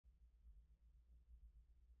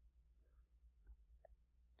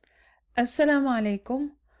Assalamu alaikum.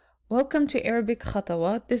 Welcome to Arabic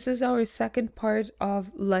Khatawaat. This is our second part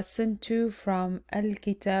of lesson 2 from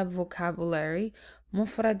Al-Kitaab Vocabulary,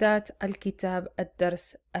 مفردات الكتاب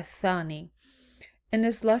الدرس الثاني. In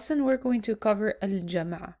this lesson, we're going to cover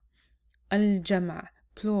الجمع. الجمع,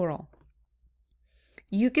 plural.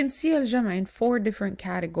 You can see الجمع in 4 different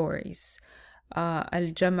categories.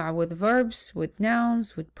 Al-Jama' with verbs, with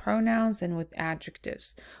nouns, with pronouns, and with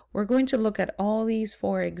adjectives. We're going to look at all these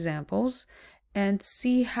 4 examples and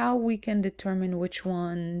see how we can determine which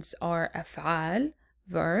ones are af'al,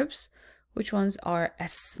 verbs, which ones are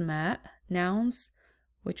asma', nouns,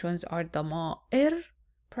 which ones are dama'ir,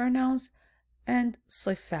 pronouns, and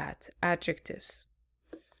sifat, adjectives.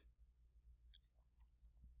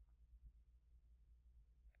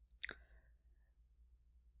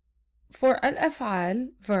 For al-af'al,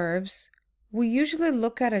 verbs, we usually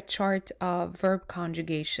look at a chart of verb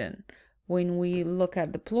conjugation. When we look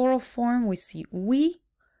at the plural form, we see we,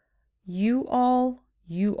 you all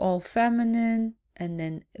feminine, and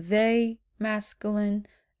then they masculine,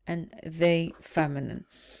 and they feminine.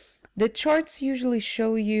 The charts usually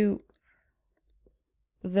show you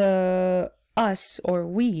the us or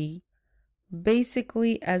we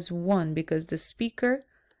basically as one, because the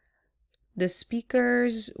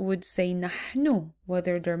speakers would say نحن,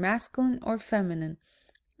 whether they're masculine or feminine.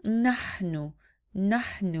 نحن,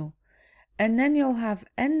 نحن. And then you'll have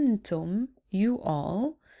أنتم, you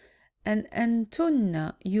all, and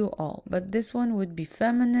أنتن, you all. But this one would be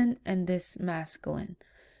feminine and this masculine.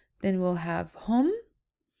 Then we'll have هم,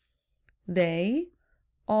 they,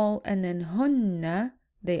 all, and then هن,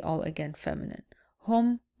 they all again feminine.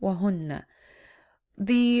 هم وهن.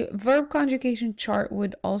 The verb conjugation chart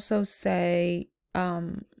would also say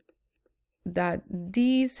that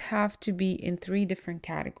these have to be in 3 different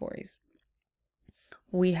categories.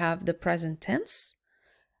 We have the present tense,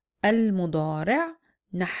 al-mudari',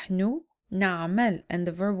 nahnu, na'mal, and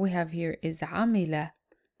the verb we have here is amila,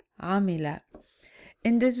 amila.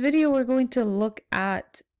 In this video, we're going to look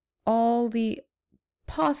at all the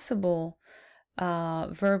possible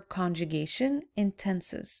verb conjugation in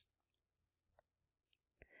tenses.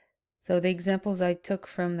 So the examples I took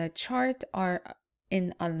from the chart are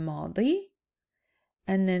in al-madi,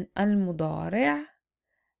 and then al-mudari'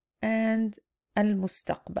 and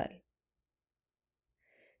al-mustaqbal.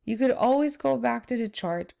 You could always go back to the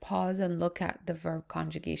chart, pause, and look at the verb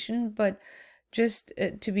conjugation, but just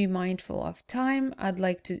to be mindful of time, I'd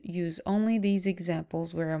like to use only these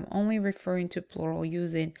examples where I'm only referring to plural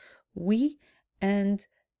using we and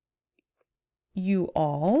you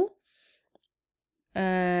all.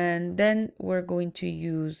 And then we're going to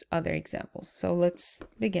use other examples. So let's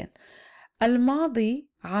begin. Al-madi,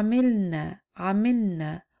 عملنا,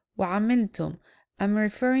 عملنا, وعملتم. I'm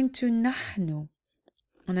referring to نحن.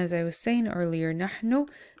 And as I was saying earlier, نحن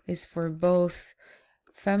is for both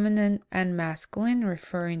feminine and masculine,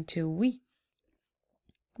 referring to we.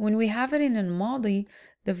 When we have it in al-madi,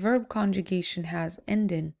 the verb conjugation has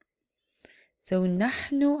ending. So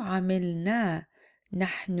نحن عملنا,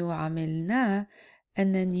 نحن عملنا.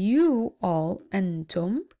 And then you all,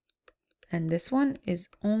 أنتم, and this one is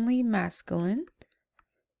only masculine,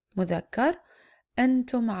 مذكر,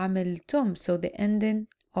 أنتم عملتم. So the ending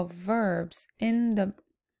of verbs in the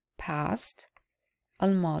past,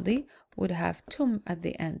 al-madi, would have tum at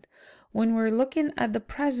the end. When we're looking at the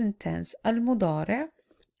present tense, al-mudari',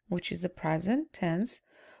 which is the present tense,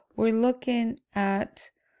 we're looking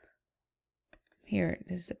at, here it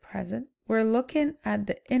is the present, we're looking at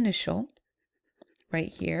the initial,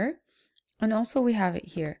 right here, and also we have it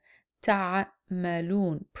here,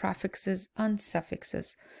 ta'malun, prefixes and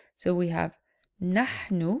suffixes. So we have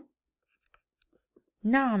nahnu,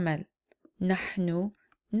 na'mal, nahnu,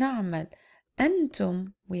 na'mal.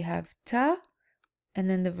 Antum, we have ta, and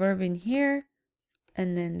then the verb in here,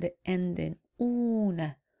 and then the ending,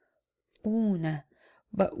 una, una.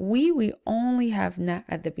 But we only have na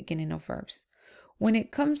at the beginning of verbs. When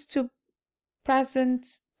it comes to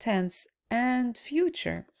present tense and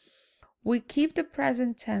future, we keep the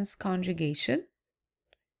present tense conjugation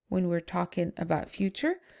when we're talking about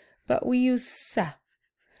future, but we use sa.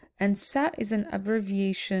 And sa is an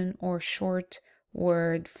abbreviation or short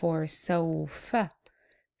word for sawfa.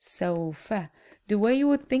 Sawfa. The way you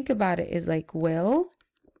would think about it is like will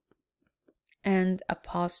and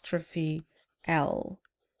apostrophe L,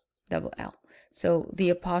 double L. So the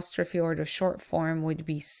apostrophe or the short form would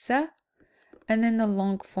be sa, and then the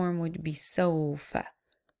long form would be sawfa,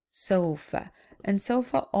 sawfa. And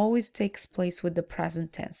sawfa always takes place with the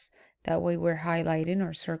present tense. That way we're highlighting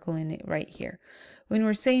or circling it right here. When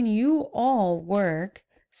we're saying you all work,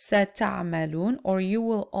 ستعملون, or you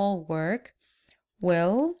will all work,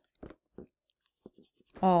 will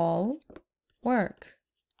all work.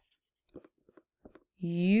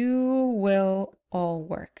 You will all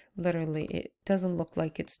work. Literally, it doesn't look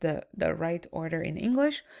like it's the right order in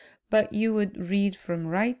English, but you would read from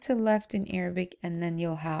right to left in Arabic, and then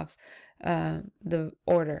you'll have the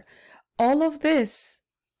order. All of this,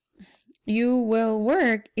 you will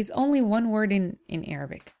work, is only one word in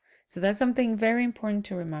Arabic. So that's something very important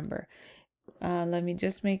to remember. Let me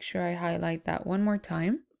just make sure I highlight that one more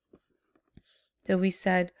time. So we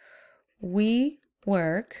said, we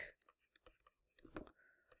work,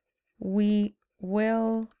 we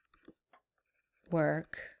will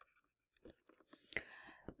work.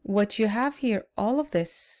 What you have here, all of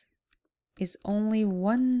this, is only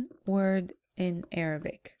one word in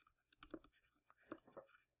Arabic.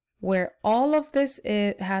 Where all of this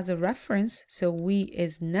has a reference, so we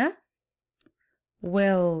is na,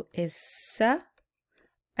 will is sa,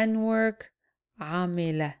 and work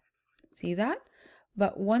amila. See that?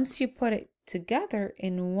 But once you put it together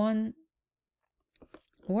in one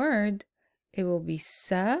word, it will be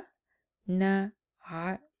sa na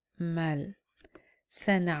amal.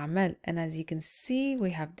 Sana'mal. And as you can see,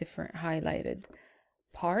 we have different highlighted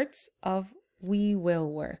parts of we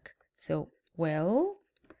will work. So will,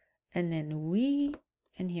 and then we,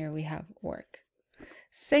 and here we have work.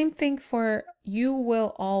 Same thing for you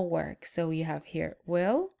will all work. So you have here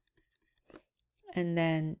will, and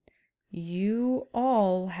then you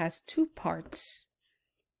all has two parts.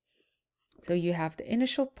 So you have the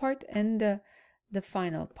initial part and the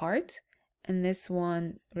final part. And this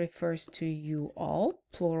one refers to you all,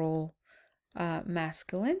 plural,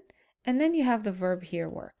 masculine. And then you have the verb here,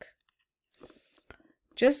 work.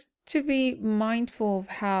 Just to be mindful of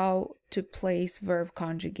how to place verb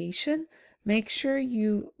conjugation, make sure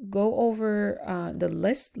you go over the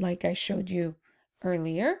list like I showed you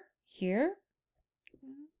earlier here.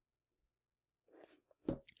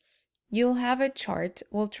 You'll have a chart.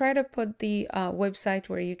 We'll try to put the website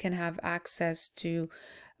where you can have access to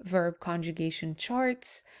verb conjugation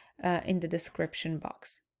charts in the description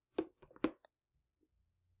box.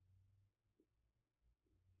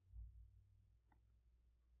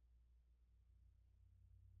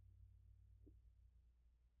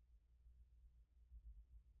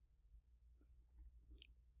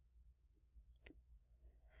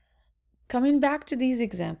 Coming back to these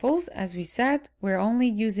examples, as we said, we're only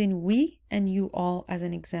using we and you all as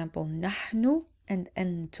an example. Nahnu and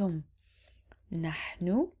antum.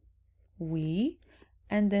 Nahnu, we,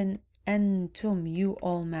 and then antum, you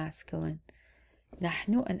all masculine.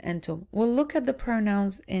 Nahnu and antum. We'll look at the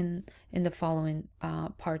pronouns in the following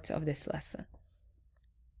parts of this lesson.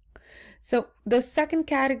 So the second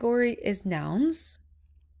category is nouns.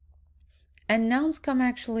 And nouns come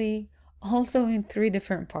actually also in 3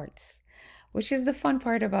 different parts, which is the fun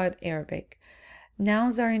part about Arabic.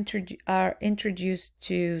 Nouns are introduced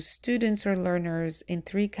to students or learners in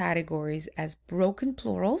 3 categories as broken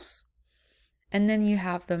plurals, and then you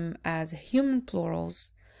have them as human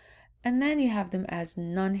plurals, and then you have them as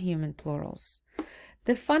non-human plurals.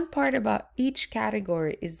 The fun part about each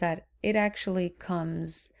category is that it actually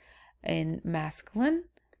comes in masculine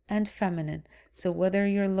and feminine. So whether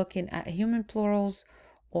you're looking at human plurals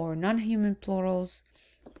or non-human plurals,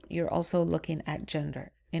 you're also looking at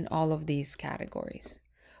gender in all of these categories.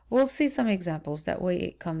 We'll see some examples, that way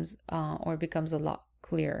it comes or becomes a lot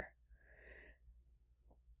clearer.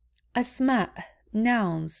 Asma,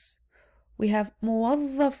 nouns. We have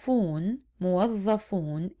موظفون,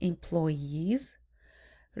 employees,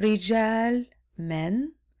 رجال,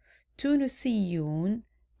 men, تونسيون,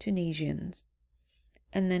 Tunisians.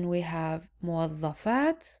 And then we have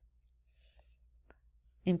موظفات,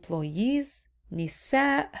 employees,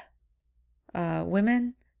 نساء,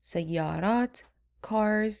 women, سيارات,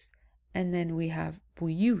 cars, and then we have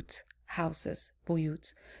بيوت, houses,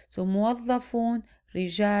 بيوت. So موظفون,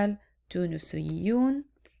 رجال, تونسيون.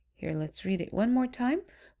 Here, let's read it one more time.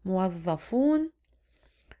 موظفون,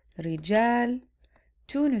 رجال,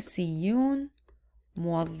 تونسيون,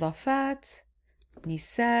 موظفات,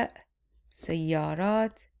 نساء,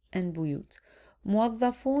 سيارات, and بيوت.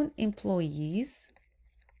 موظفون, employees,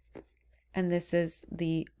 and this is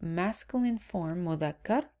the masculine form,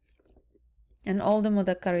 مذكر, and all the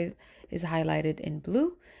مذكر is highlighted in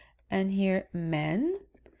blue. And here, men,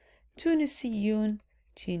 تونسيون,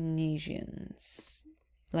 Tunisians,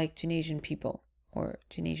 like Tunisian people or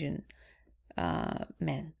Tunisian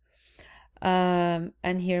men.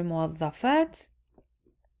 And here موظفات,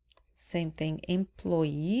 same thing,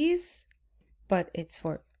 employees, but it's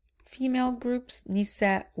for female groups.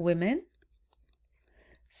 نساء, women.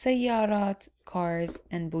 سيارات, cars,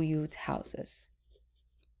 and بيوت, houses.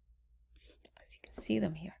 As you can see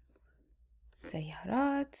them here.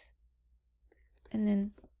 سيارات, and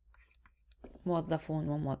then موظفون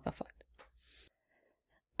وموظفات.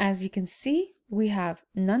 As you can see, we have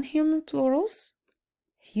non-human plurals,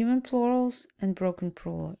 human plurals, and broken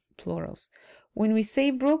plurals. When we say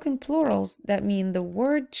broken plurals, that means the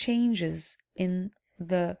word changes in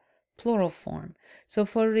the plural form. So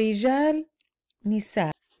for رجال,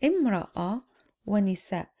 نساء, امرأة,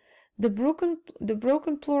 ونساء. The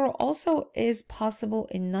broken plural also is possible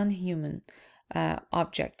in non-human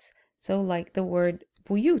objects. So like the word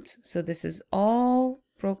بيوت. So this is all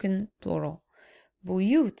broken plural.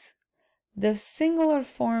 بيوت. The singular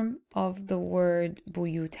form of the word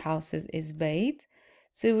بيوت, houses, is بيت.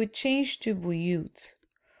 So it would change to بيوت.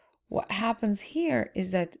 What happens here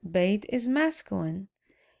is that بيت is masculine,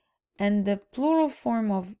 and the plural form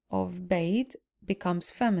of بيت becomes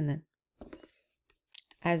feminine.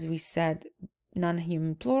 As we said,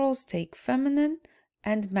 non-human plurals take feminine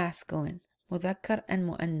and masculine, مذكر and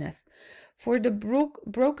مؤنث. For the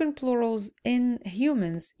broken plurals in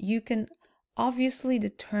humans, you can obviously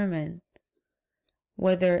determine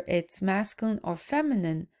whether it's masculine or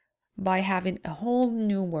feminine by having a whole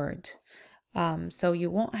new word. So you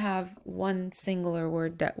won't have one singular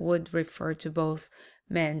word that would refer to both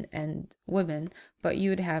men and women, but you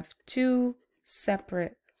would have two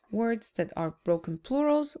separate words that are broken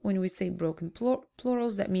plurals. When we say broken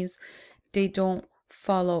plurals, that means they don't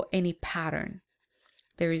follow any pattern.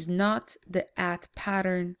 There is not the at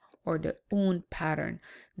pattern or the un pattern.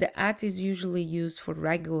 The at is usually used for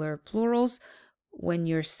regular plurals when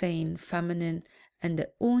you're saying feminine, and the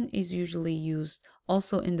un is usually used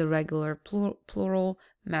also in the regular plural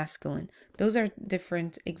masculine. Those are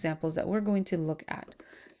different examples that we're going to look at.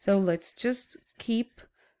 So let's just keep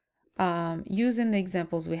using the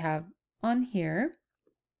examples we have on here.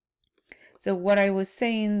 So what I was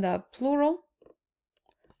saying, the plural,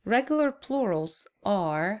 regular plurals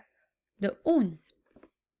are the un,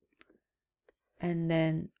 and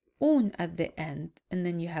then un at the end, and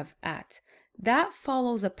then you have at. That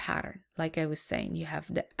follows a pattern. Like I was saying, you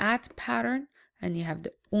have the at pattern and you have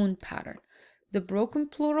the un pattern. The broken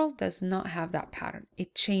plural does not have that pattern.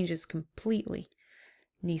 It changes completely.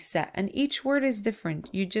 Nisa. And each word is different.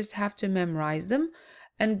 You just have to memorize them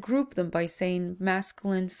and group them by saying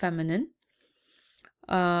masculine, feminine.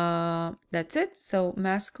 That's it. So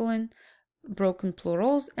masculine broken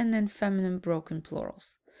plurals and then feminine broken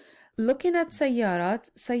plurals. Looking at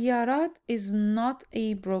sayarat, sayarat is not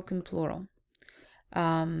a broken plural.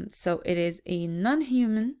 So it is a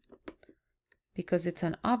non-human because it's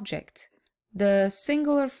an object. The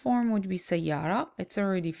singular form would be sayara. It's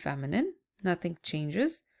already feminine. Nothing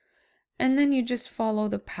changes. And then you just follow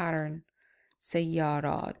the pattern.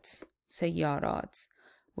 Sayarat, sayarat,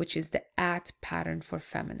 which is the at pattern for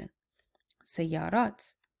feminine.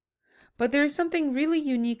 Sayarat. But there is something really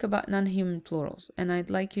unique about non-human plurals, and I'd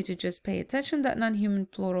like you to just pay attention that non-human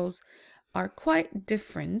plurals are quite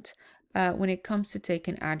different when it comes to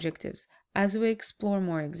taking adjectives. As we explore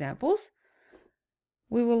more examples,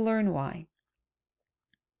 we will learn why.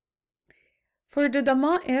 For the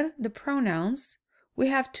dama'ir, the pronouns, we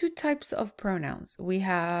have two types of pronouns. We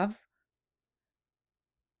have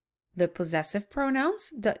the possessive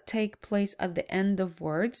pronouns that take place at the end of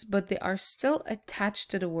words, but they are still attached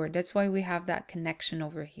to the word. That's why we have that connection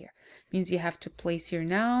over here. It means you have to place your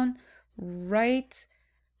noun right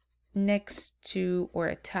next to or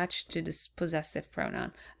attached to this possessive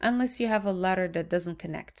pronoun, unless you have a letter that doesn't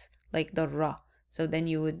connect, like the ra. So then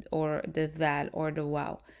you would, or the dal or the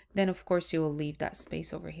waw. Then of course you will leave that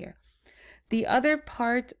space over here. The other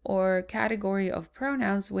part or category of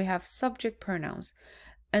pronouns, we have subject pronouns.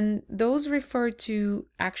 And those refer to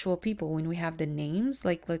actual people. When we have the names,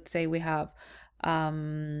 like let's say we have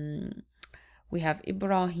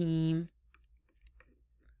Ibrahim,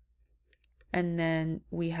 and then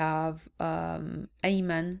we have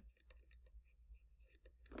Ayman,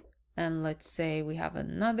 and let's say we have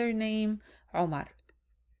another name, Omar.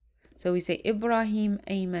 So we say Ibrahim,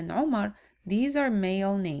 Ayman, Omar. These are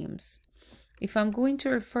male names. If I'm going to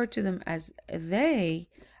refer to them as they,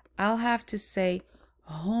 I'll have to say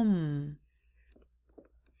hum,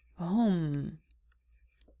 hum,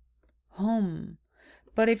 hum.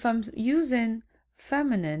 But if I'm using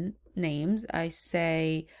feminine names, I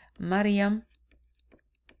say Maryam,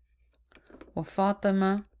 wa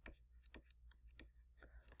Fatima,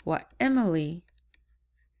 wa Emily.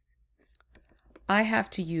 I have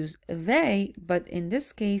to use they, but in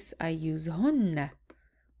this case I use hunna,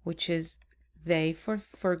 which is they for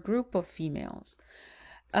a group of females.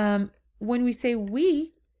 When we say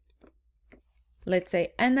we, Let's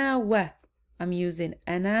say أنا و. I'm using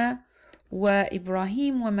أنا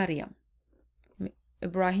وإبراهيم ومريم.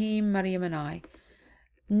 Ibrahim, Maryam, and I.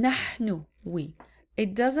 نحن, we.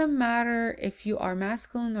 It doesn't matter if you are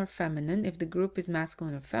masculine or feminine. If the group is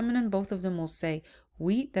masculine or feminine, both of them will say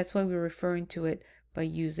we. That's why we're referring to it by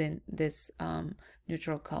using this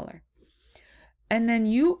neutral color. And then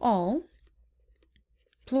you all,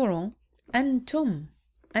 plural, أنتم,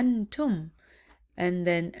 أنتم. And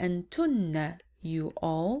then أنتن, you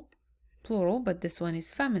all, plural, but this one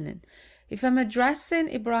is feminine. If I'm addressing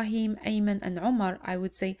Ibrahim, Ayman, and Umar, I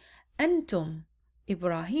would say أنتم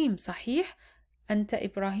إبراهيم, صحيح. أنت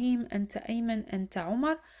إبراهيم, أنت أيمن, أنت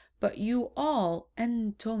عمر. But you all,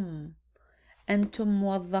 أنتم. أنتم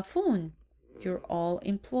موظفون. You're all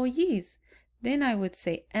employees. Then I would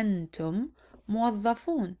say أنتم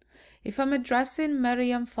موظفون. If I'm addressing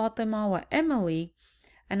Maryam, Fatima, or Emily,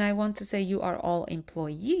 and I want to say you are all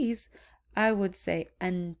employees, I would say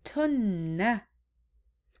أنتن.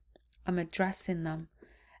 I'm addressing them.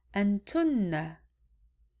 أنتن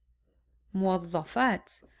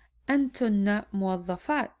موظفات. أنتن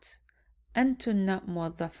موظفات. أنتن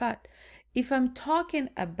موظفات. If I'm talking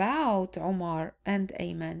about Umar and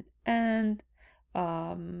Ayman and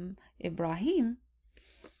Ibrahim,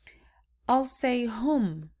 I'll say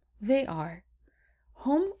هم. They are.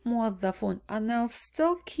 هم موظفون. And I'll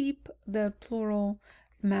still keep the plural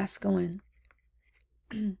masculine.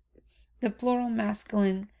 The plural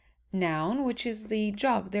masculine noun, which is the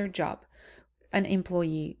job, their job. An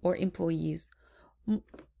employee or employees.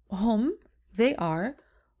 هم, they are.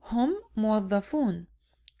 هم موظفون.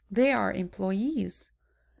 They are employees.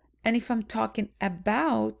 And if I'm talking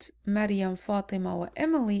about Maryam, Fatima, or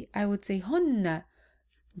Emily, I would say هن,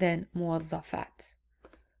 then موظفات.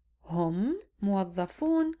 هم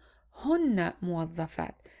موظفون, هن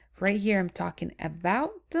موظفات. Right here I'm talking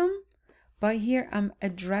about them, but here I'm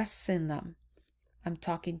addressing them. I'm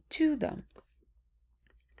talking to them.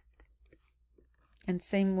 And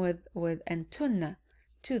same with أنتن,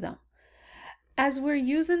 to them. As we're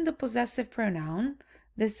using the possessive pronoun,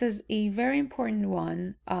 this is a very important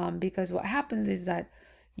one because what happens is that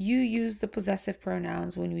you use the possessive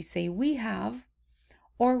pronouns when we say we have,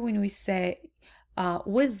 or when we say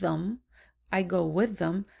with them. I go with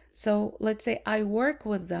them. So let's say I work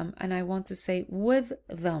with them and I want to say with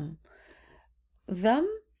them. Them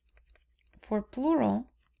for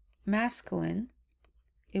plural masculine,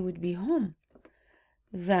 it would be hum.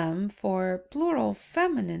 Them for plural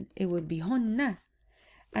feminine, it would be hunna.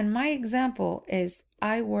 And my example is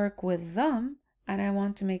I work with them and I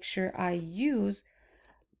want to make sure I use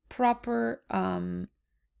proper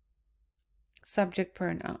subject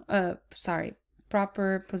pronoun,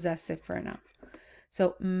 proper possessive pronoun.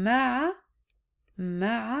 So ma'a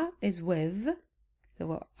is with,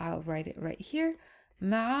 so I'll write it right here.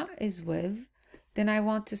 Ma'a is with. Then I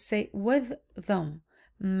want to say with them.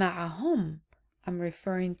 Ma'ahum. I'm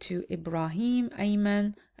referring to Ibrahim,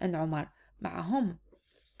 Ayman, and Umar. Ma'ahum.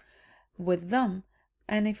 With them.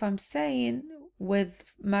 And if I'm saying with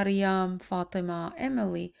Maryam, Fatima,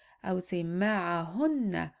 Emily, I would say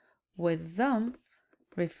ma'ahunna, with them,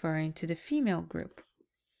 referring to the female group.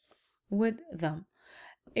 With them.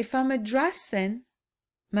 If I'm addressing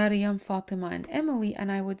Maryam, Fatima, and Emily,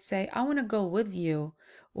 and I would say, I want to go with you.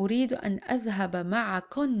 أريد أن أذهب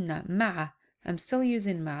معكن. مع. I'm still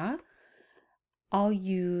using مع. I'll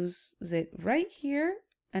use it right here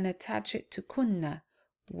and attach it to kunna.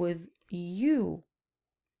 With you.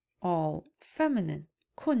 All feminine.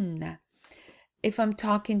 Kunna. If I'm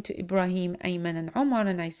talking to Ibrahim, Ayman, and Umar,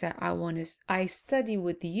 and I say, I study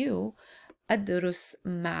with you, أدرس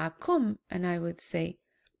معكم, and I would say,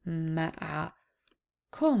 معكم.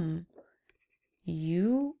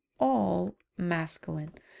 You all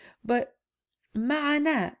masculine. But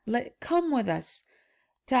معنا, come with us.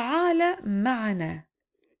 تعال معنا.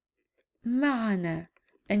 معنا.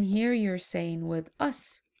 And here you're saying with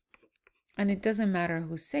us. And it doesn't matter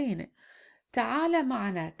who's saying it. تعال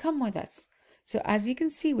معنا, come with us. So as you can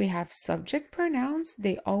see, we have subject pronouns.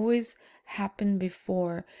 They always happen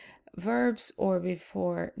before verbs or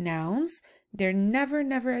before nouns. They're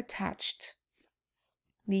never attached.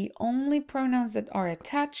 The only pronouns that are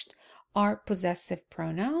attached are possessive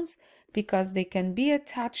pronouns because they can be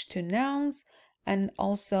attached to nouns and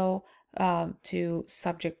also to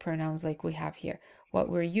subject pronouns like we have here. What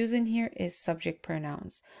we're using here is subject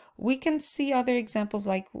pronouns. We can see other examples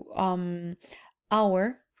like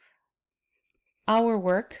our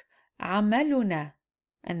work, عملنا,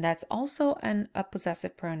 and that's also a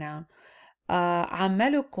possessive pronoun.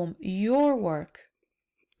 عملكم, your work.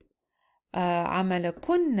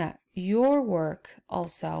 عملكن, your work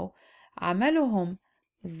also. عملهم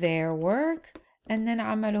their work, and then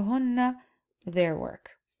عملهن their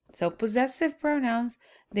work. So possessive pronouns,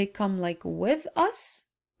 they come like with us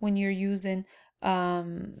when you're using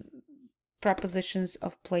prepositions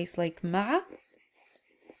of place like مع,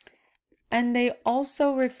 and they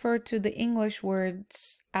also refer to the English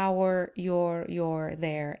words our, your,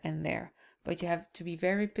 their, and their. But you have to be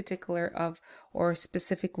very particular of or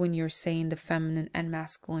specific when you're saying the feminine and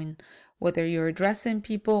masculine, whether you're addressing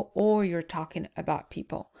people or you're talking about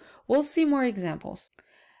people. We'll see more examples.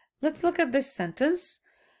 Let's look at this sentence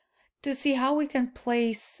to see how we can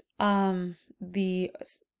place the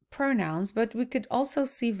pronouns, but we could also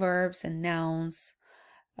see verbs and nouns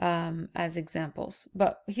as examples.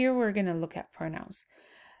 But here we're going to look at pronouns.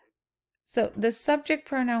 So the subject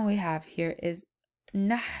pronoun we have here is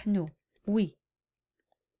نحن, we.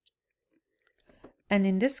 And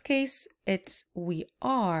in this case, it's we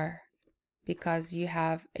are, because you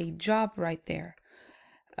have a job right there.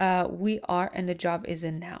 We are, and the job is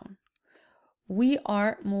a noun. We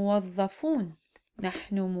are موظفون.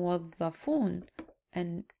 نحن موظفون,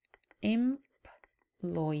 an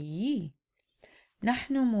employee.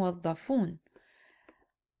 نحن موظفون.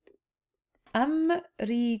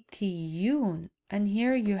 أمريكيون, and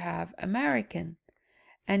here you have American.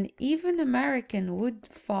 And even American would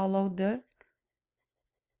follow the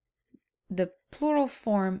plural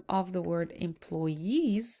form of the word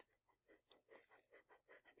employees,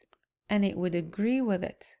 and it would agree with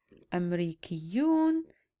it. أمريكيون,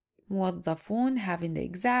 موظفون, having the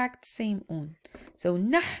exact same un. So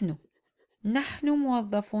نحن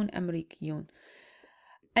موظفون أمريكيون.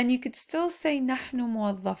 And you could still say نحن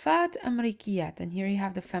موظفات أمريكيات, and here you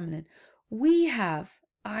have the feminine. We have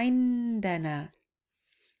عندنا.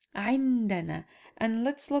 عندنا. And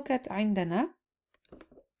let's look at عندنا.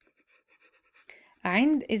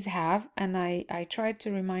 عند is have, and I try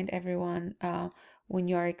to remind everyone when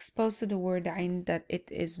you are exposed to the word عند that it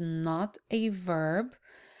is not a verb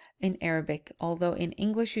in Arabic, although in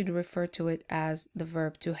English you'd refer to it as the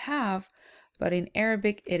verb to have, but in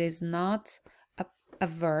Arabic it is not a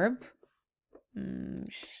verb.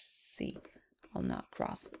 See, I'll not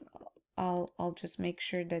cross. I'll just make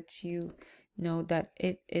sure that you know that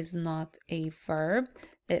it is not a verb,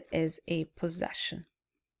 it is a possession.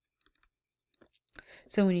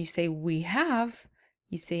 So when you say we have,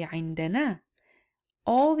 you say عندنا.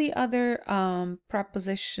 All the other the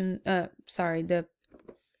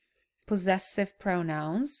possessive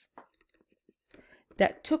pronouns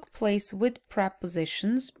that took place with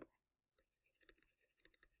prepositions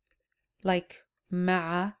like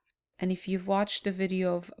مع, and if you've watched the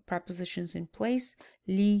video of prepositions in place,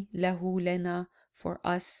 لي, له, لنا, for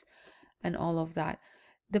us, and all of that,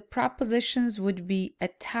 the prepositions would be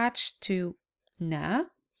attached to na,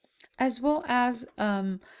 as well as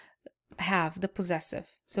have, the possessive.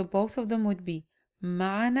 So both of them would be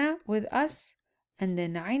معنا, with us, and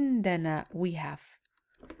then عندنا, we have.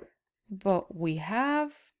 But we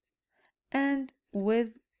have and with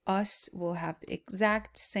us will have the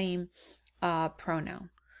exact same pronoun,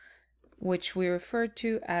 which we refer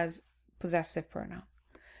to as possessive pronoun.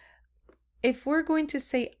 If we're going to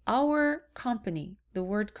say our company, the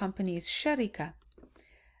word company is شركة,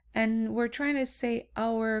 and we're trying to say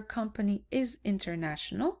our company is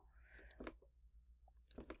international.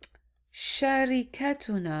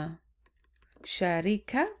 شركتنا.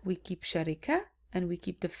 شركة, we keep شركة, and we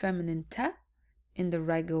keep the feminine ta in the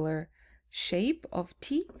regular shape of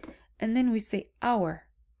T, and then we say our.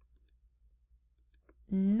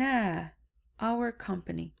 Na, our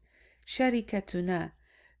company. شركتنا.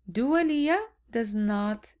 دولية does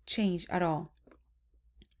not change at all.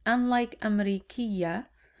 Unlike أمريكية,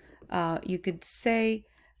 you could say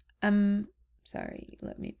sorry,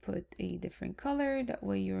 let me put a different color, that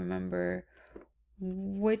way you remember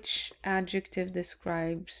which adjective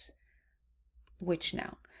describes which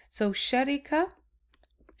noun. So شركة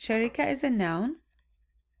is a noun,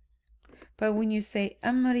 but when you say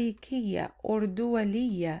أمريكية or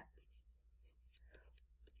دولية,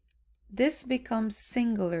 this becomes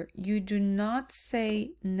singular. You do not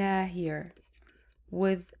say na here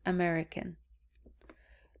with American.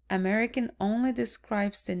 American only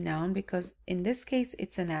describes the noun because in this case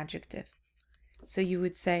it's an adjective. So you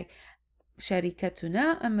would say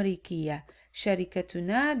شركتنا أمريكية,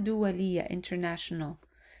 شركتنا دولية, international,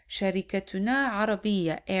 شركتنا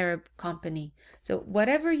عربية, Arab company. So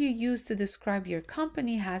whatever you use to describe your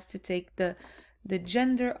company has to take the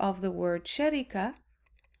gender of the word شركة,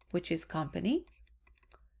 which is company,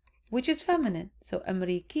 which is feminine. So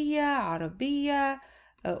أمريكية, عربية,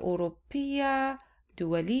 أوروبية,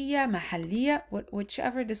 دولية, محلية,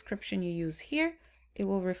 whichever description you use here it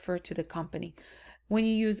will refer to the company. When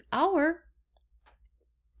you use our,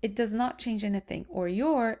 it does not change anything, or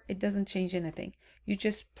your, it doesn't change anything. You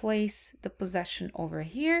just place the possession over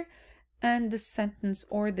here and the sentence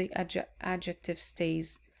or the adjective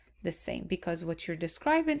stays the same, because what you're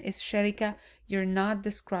describing is sharika. You're not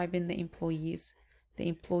describing the employees. The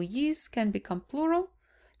employees can become plural,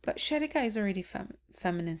 but sharika is already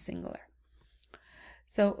feminine singular.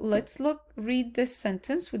 So let's read this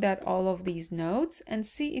sentence without all of these notes and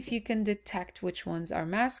see if you can detect which ones are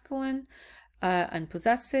masculine and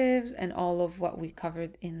possessives and all of what we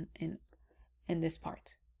covered in this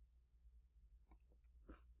part.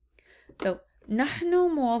 So نحن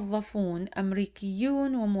موظفون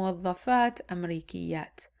أمريكيون وموظفات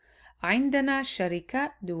أمريكيات. عندنا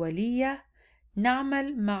شركة دولية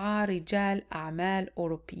نعمل مع رجال أعمال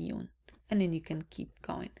أوروبيون. And then you can keep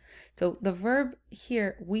going. So the verb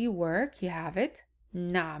here, we work, you have it,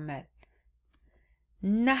 نعمل.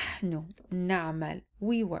 نحن نعمل,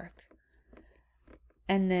 we work.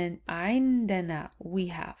 And then عندنا, we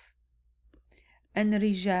have. And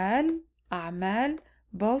رجال أعمال,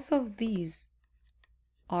 both of these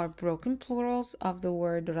are broken plurals of the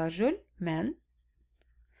word رجل, man.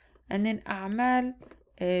 And then أعمال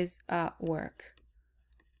is work.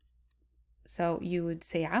 So you would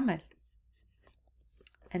say عمل.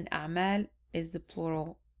 And أعمال is the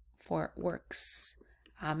plural for works.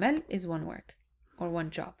 عمل is one work or one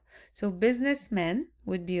job. So businessmen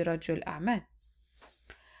would be رجل أعمال.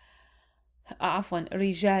 عفوا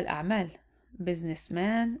رجال أعمال.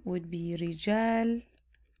 Businessman would be رجال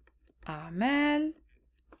أعمال.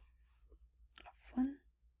 عفوا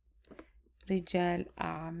رجال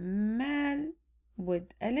أعمال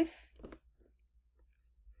with ألف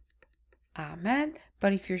أعمال.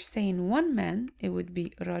 But if you're saying one man, it would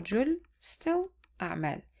be رجل still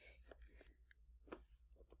أعمال.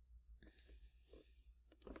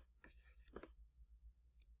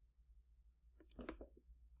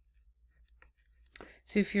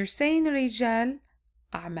 So if you're saying رجال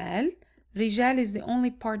أعمال, رجال is the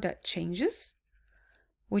only part that changes,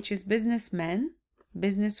 which is businessmen.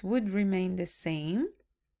 Business would remain the same.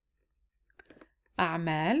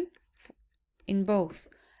 أعمال in both.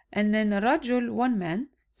 And then رجل, one man,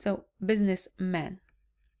 so businessman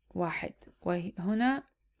واحد, وهنا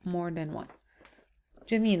more than one.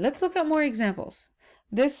 جميل. Let's look at more examples.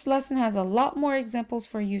 This lesson has a lot more examples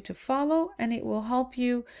for you to follow, and it will help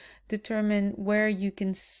you determine where you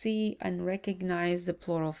can see and recognize the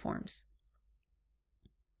plural forms.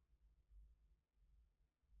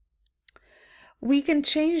 We can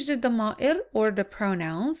change the dama'ir or the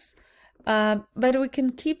pronouns, but we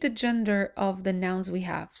can keep the gender of the nouns we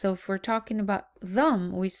have. So if we're talking about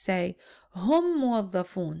them, we say هم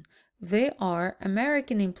موظفون. They are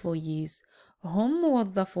American employees. هم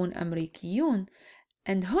موظفون أمريكيون.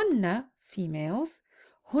 And هن, females,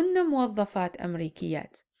 هن موظفات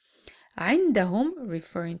أمريكيات. عندهم,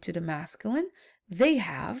 referring to the masculine, they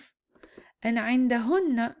have. And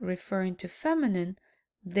عندهن, referring to feminine,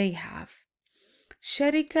 they have.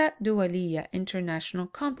 شركة دولية, international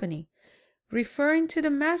company, referring to the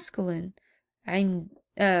masculine.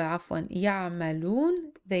 عفوا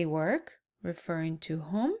يعملون, they work, referring to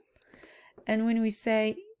whom. And when we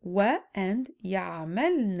say و and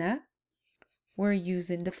يعملن, we're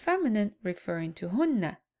using the feminine, referring to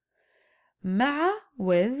هن. مع,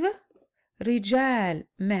 with, رجال,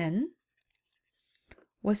 men,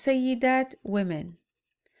 وسيدات, women.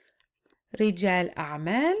 رجال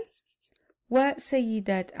أعمال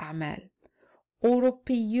وسيدات أعمال.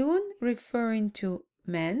 أوروبيون, referring to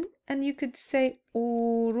men, and you could say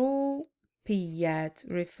أوروبيات,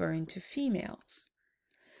 referring to females.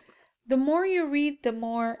 The more you read, the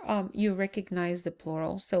more you recognize the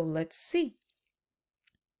plural. So let's see.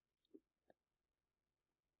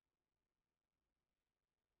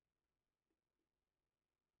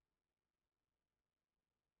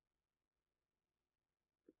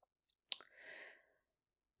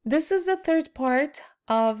 This is the third part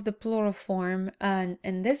of the plural form, and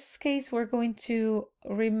in this case we're going to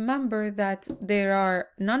remember that there are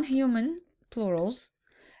non-human plurals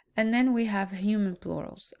and then we have human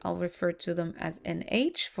plurals. I'll refer to them as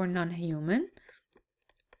NH for non-human,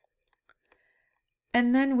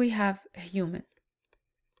 and then we have human.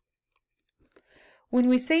 When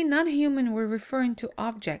we say non-human, we're referring to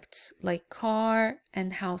objects like car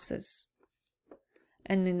and houses.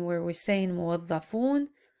 And then where we're saying موظفون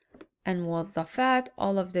and موظفات,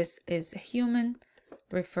 all of this is human,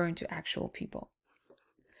 referring to actual people.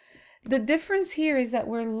 The difference here is that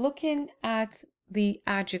we're looking at the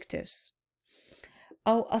adjectives.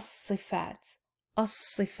 أو الصفات.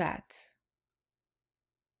 الصفات.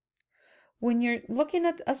 when you're looking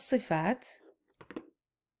at الصفات,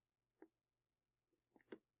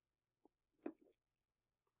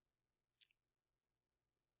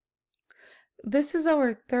 this is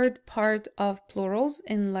our third part of plurals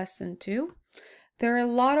in lesson 2. There are a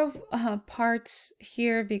lot of parts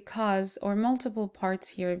here because, or multiple parts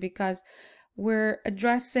here because we're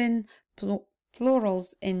addressing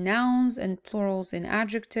plurals in nouns and plurals in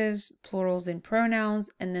adjectives, plurals in pronouns,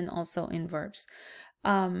 and then also in verbs.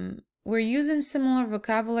 We're using similar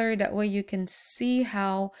vocabulary, that way you can see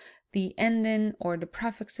how the ending or the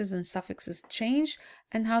prefixes and suffixes change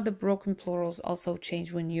and how the broken plurals also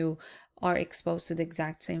change when you are exposed to the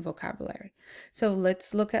exact same vocabulary. So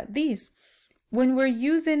let's look at these. When we're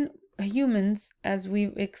using humans, as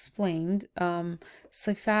we've explained,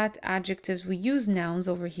 صفات, adjectives, we use nouns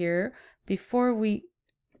over here before we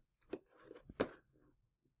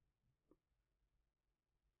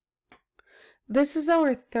This is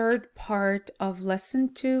our third part of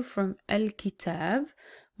lesson 2 from Al-Kitaab,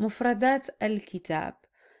 مفردات الكتاب,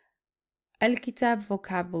 الكتاب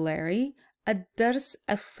Vocabulary, الدرس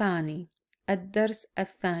الثاني, الدرس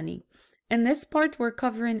الثاني. In this part, we're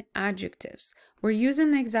covering adjectives. We're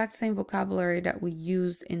using the exact same vocabulary that we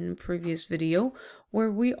used in the previous video, where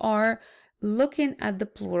we are looking at the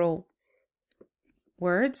plural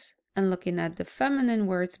words and looking at the feminine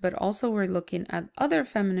words, but also we're looking at other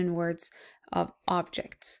feminine words of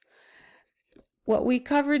objects. What we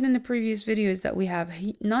covered in the previous video is that we have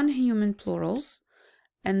non-human plurals,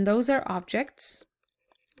 and those are objects,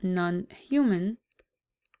 non-human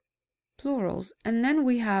plurals, and then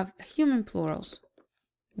we have human plurals.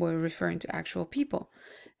 We're referring to actual people,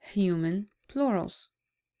 human plurals.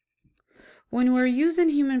 When we're using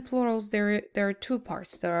human plurals, there are two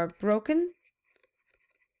parts. There are broken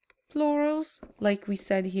plurals, like we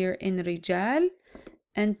said here in rijal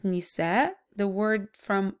and nisa. The word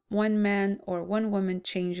from one man or one woman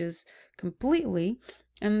changes completely,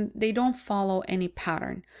 and they don't follow any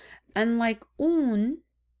pattern. Unlike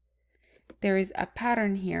there is a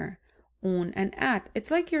pattern here. And at.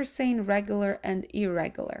 It's like you're saying regular and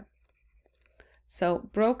irregular. So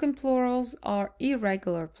broken plurals are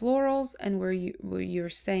irregular plurals, and where you're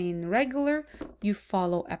saying regular, you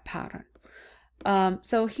follow a pattern.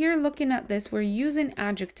 So here, looking at this, we're using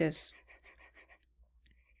adjectives.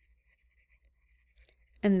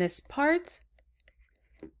 In this part,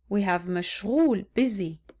 we have مشغول,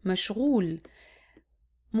 busy, مشغول,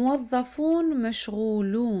 موظفون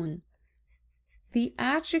مشغولون. The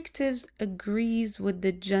adjectives agrees with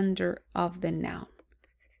the gender of the noun.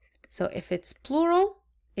 So if it's plural,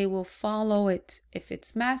 it will follow it. If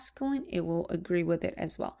it's masculine, it will agree with it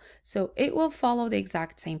as well. So it will follow the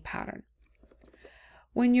exact same pattern.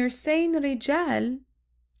 When you're saying rijal,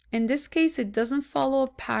 in this case, it doesn't follow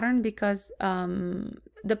a pattern because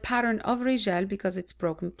the pattern of rijal, because it's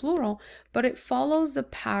broken plural, but it follows the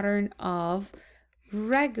pattern of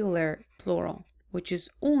regular plural, which is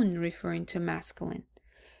referring to masculine.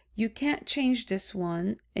 You can't change this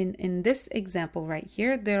one in this example right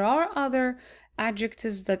here. There are other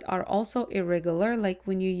adjectives that are also irregular, like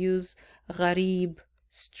when you use gharib,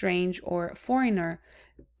 strange, or foreigner.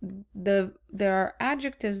 There are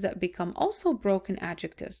adjectives that become also broken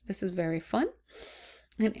adjectives. This is very fun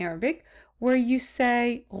in Arabic, where you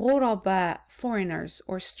say ghuraba, foreigners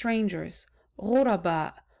or strangers,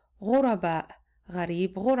 ghuraba, ghuraba,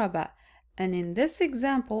 gharib, ghuraba. And in this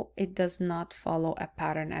example, it does not follow a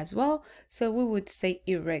pattern as well. So we would say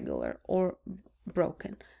irregular or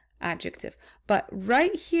broken adjective. But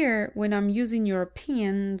right here, when I'm using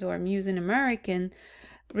Europeans or I'm using American,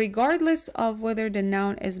 regardless of whether the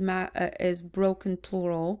noun is broken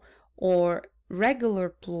plural or regular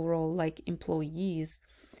plural like employees,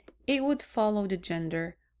 it would follow the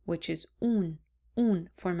gender, which is un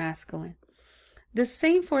for masculine. The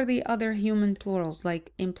same for the other human plurals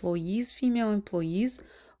like employees, female employees,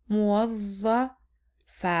 موظفات,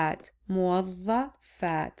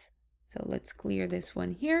 موظفات. So let's clear this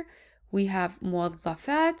one here. We have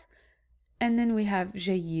موظفات, and then we have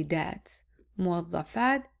جيدات.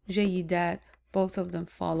 موظفات, جيدات, both of them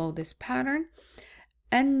follow this pattern.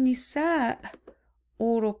 النساء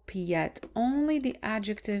أوروبيات, only the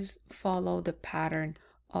adjectives follow the pattern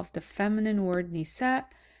of the feminine word نساء,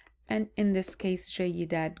 and in this case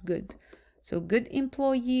جيدات, good. So good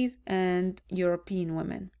employees and European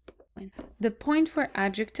women. The point for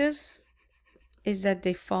adjectives is that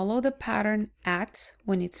they follow the pattern at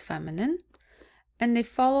when it's feminine, and they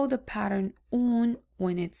follow the pattern un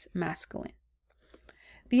when it's masculine.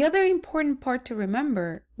 The other important part to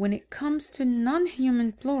remember when it comes to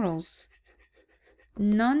non-human plurals,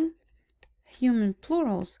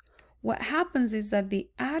 what happens is that the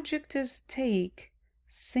adjectives take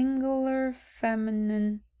singular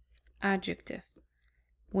feminine adjective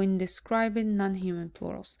when describing non-human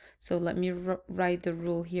plurals. So let me write the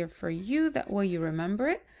rule here for you, that way you remember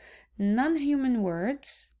it. Non-human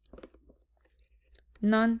words,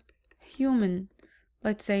 non-human,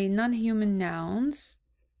 let's say non-human nouns,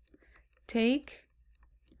 take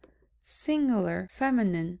singular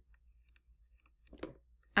feminine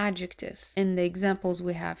adjectives. In the examples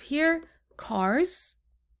we have here, cars,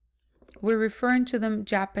 we're referring to them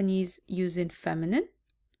Japanese using feminine,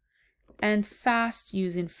 and fast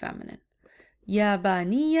using feminine.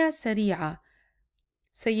 يابانية سريعة,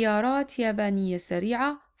 سيارات يابانية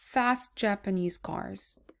سريعة, fast Japanese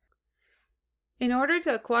cars. In order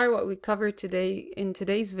to acquire what we covered today in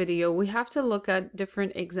today's video, we have to look at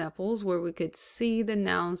different examples where we could see the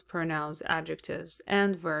nouns, pronouns, adjectives,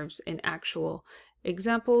 and verbs in actual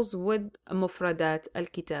examples with مفردات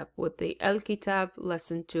الكتاب, with the Al-Kitaab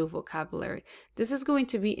Lesson 2 vocabulary. This is going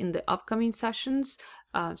to be in the upcoming sessions,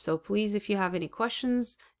 so please, if you have any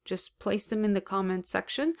questions, just place them in the comment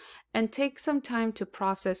section and take some time to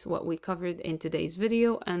process what we covered in today's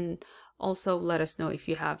video, and also let us know if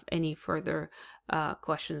you have any further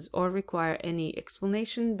questions or require any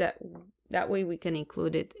explanation. That way we can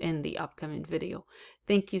include it in the upcoming video.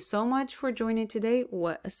 Thank you so much for joining today.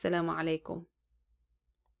 Wa assalamu alaikum.